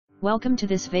Welcome to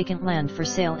this vacant land for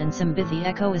sale in Simbithi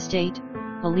Eco Estate,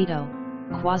 Ballito,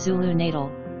 KwaZulu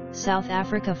Natal, South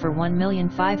Africa for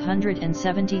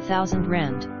 1,570,000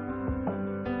 rand.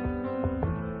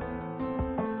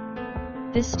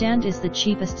 This stand is the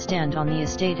cheapest stand on the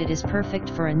estate. It is perfect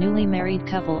for a newly married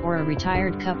couple or a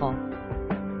retired couple.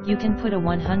 You can put a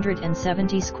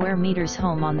 170 square meters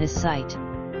home on this site.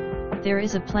 There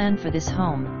is a plan for this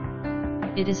home.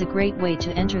 It is a great way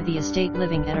to enter the estate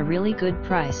living at a really good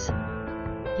price.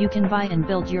 You can buy and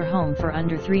build your home for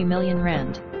under 3 million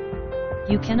rand.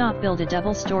 You cannot build a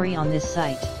double story on this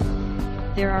site.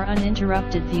 There are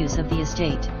uninterrupted views of the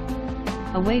estate.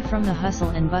 Away from the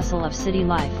hustle and bustle of city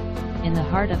life, in the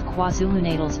heart of KwaZulu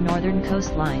Natal's northern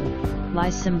coastline,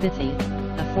 lies Simbithi,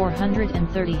 a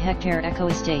 430-hectare eco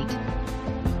estate.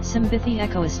 Simbithi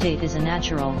Eco Estate is a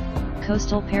natural,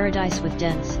 coastal paradise with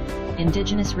dense,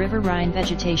 indigenous riverine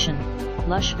vegetation,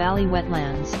 lush valley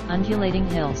wetlands, undulating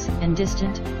hills, and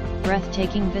distant,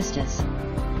 breathtaking vistas.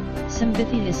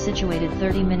 Simbithi is situated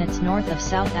 30 minutes north of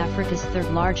South Africa's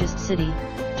third-largest city,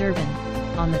 Durban,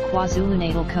 on the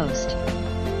KwaZulu-Natal coast.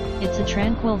 It's a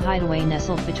tranquil hideaway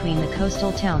nestled between the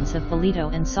coastal towns of Ballito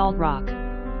and Salt Rock.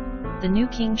 The new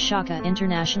King Shaka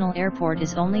International Airport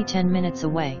is only 10 minutes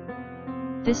away.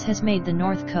 This has made the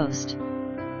North Coast.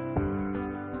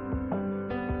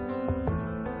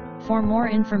 For more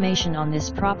information on this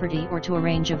property or to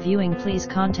arrange a viewing, please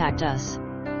contact us.